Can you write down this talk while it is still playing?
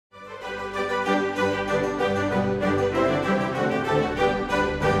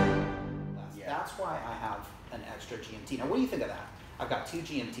extra GMT. Now, what do you think of that? I've got 2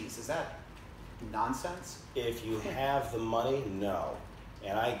 GMTs. Is that nonsense? If you have the money, no.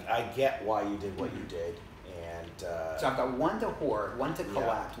 And I get why you did what you did. And so I've got 1 to hoard, 1 to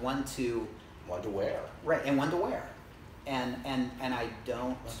collect, 1 to... 1 to wear. Right, and 1 to wear. And I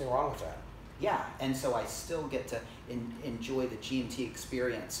don't... Nothing wrong with that. Yeah, and so I still get to enjoy the GMT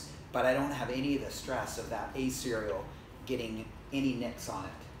experience, but I don't have any of the stress of that A serial getting any nicks on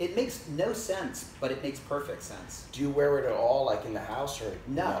it. It makes no sense, but it makes perfect sense. Do you wear it at all, like in the house, or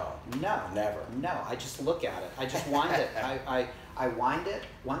no? Never. No, I just look at it. I just wind it. I wind it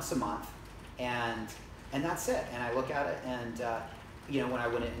once a month, and that's it. And I look at it, and when I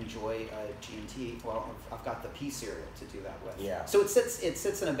want to enjoy a GMT, well, I've got the P serial to do that with. Yeah. So it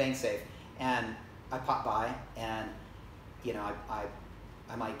sits in a bank safe, and I pop by, and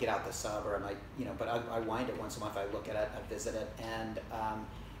I might get out the sub, or I might, but I wind it once a month. I look at it, I visit it, and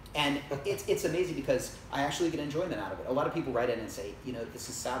it's amazing because I actually get enjoyment out of it. A lot of people write in and say, this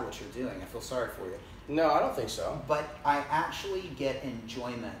is sad what you're doing. I feel sorry for you. No, I don't think so. But I actually get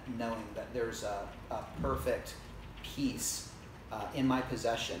enjoyment knowing that there's a perfect piece in my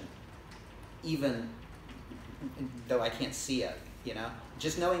possession, even though I can't see it.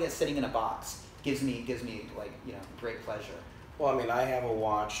 Just knowing it's sitting in a box gives me great pleasure. Well, I mean, I have a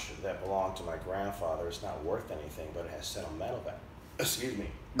watch that belonged to my grandfather. It's not worth anything, but it has sentimental value. Excuse me,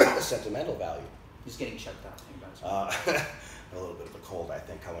 sentimental value. Just getting choked up. A little bit of a cold, I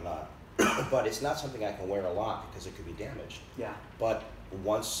think, coming on. But it's not something I can wear a lot because it could be damaged. Yeah. But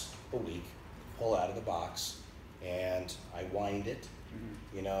once a week, pull out of the box, and I wind it,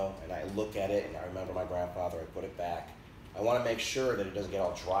 and I look at it, and I remember my grandfather. I put it back. I want to make sure that it doesn't get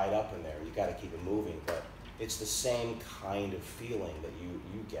all dried up in there. You got to keep it moving, but it's the same kind of feeling that you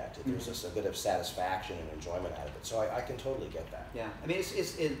get. There's just a bit of satisfaction and enjoyment out of it. So I can totally get that. Yeah, I mean,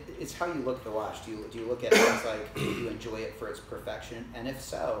 it's how you look at the watch. Do you look at it as like, do you enjoy it for its perfection? And if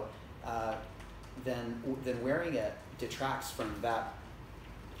so, then wearing it detracts from that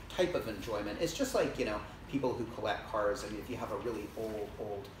type of enjoyment. It's just like, people who collect cars. I mean, if you have a really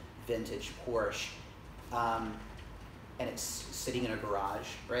old vintage Porsche, and it's sitting in a garage,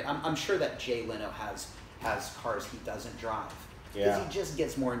 right? I'm sure that Jay Leno has cars he doesn't drive, because he just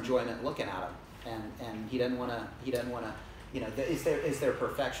gets more enjoyment looking at them, and he doesn't want to is there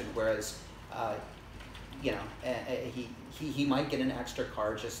perfection, whereas he might get an extra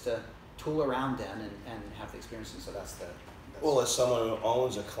car just to tool around in and have the experience. So that's well, as someone who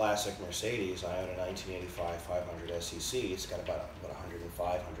owns a classic Mercedes, I own a 1985 500 SEC. It's got about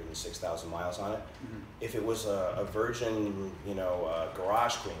 106,000 miles on it. If it was a Virgin,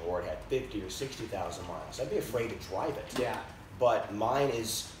 garage queen, or it had 50 or 60,000 miles, I'd be afraid to drive it. Yeah. But mine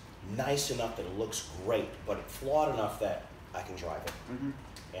is nice enough that it looks great, but it's flawed enough that I can drive it,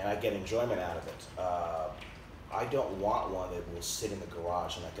 and I get enjoyment out of it. I don't want one that will sit in the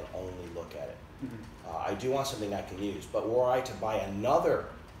garage and I can only look at it. I do want something I can use, but were I to buy another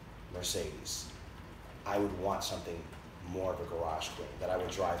Mercedes, I would want something more of a garage queen that I would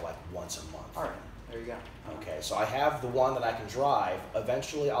drive like once a month. All right, there you go. Okay, so I have the one that I can drive.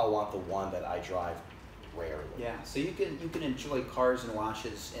 Eventually, I'll want the one that I drive rarely. Yeah, so you can enjoy cars and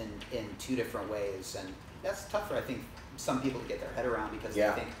watches in 2 different ways, and that's tough for, I think, some people to get their head around, because they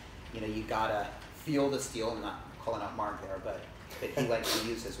think, you gotta feel the steel. I'm not calling out Mark there, but he likes to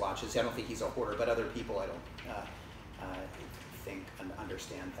use his watches. I don't think he's a hoarder, but other people I don't think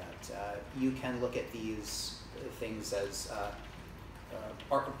understand that. You can look at these things as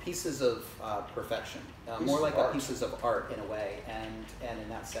pieces of perfection, more like pieces of art in a way, and in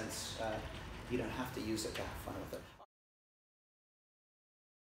that sense, you don't have to use it to have fun with it.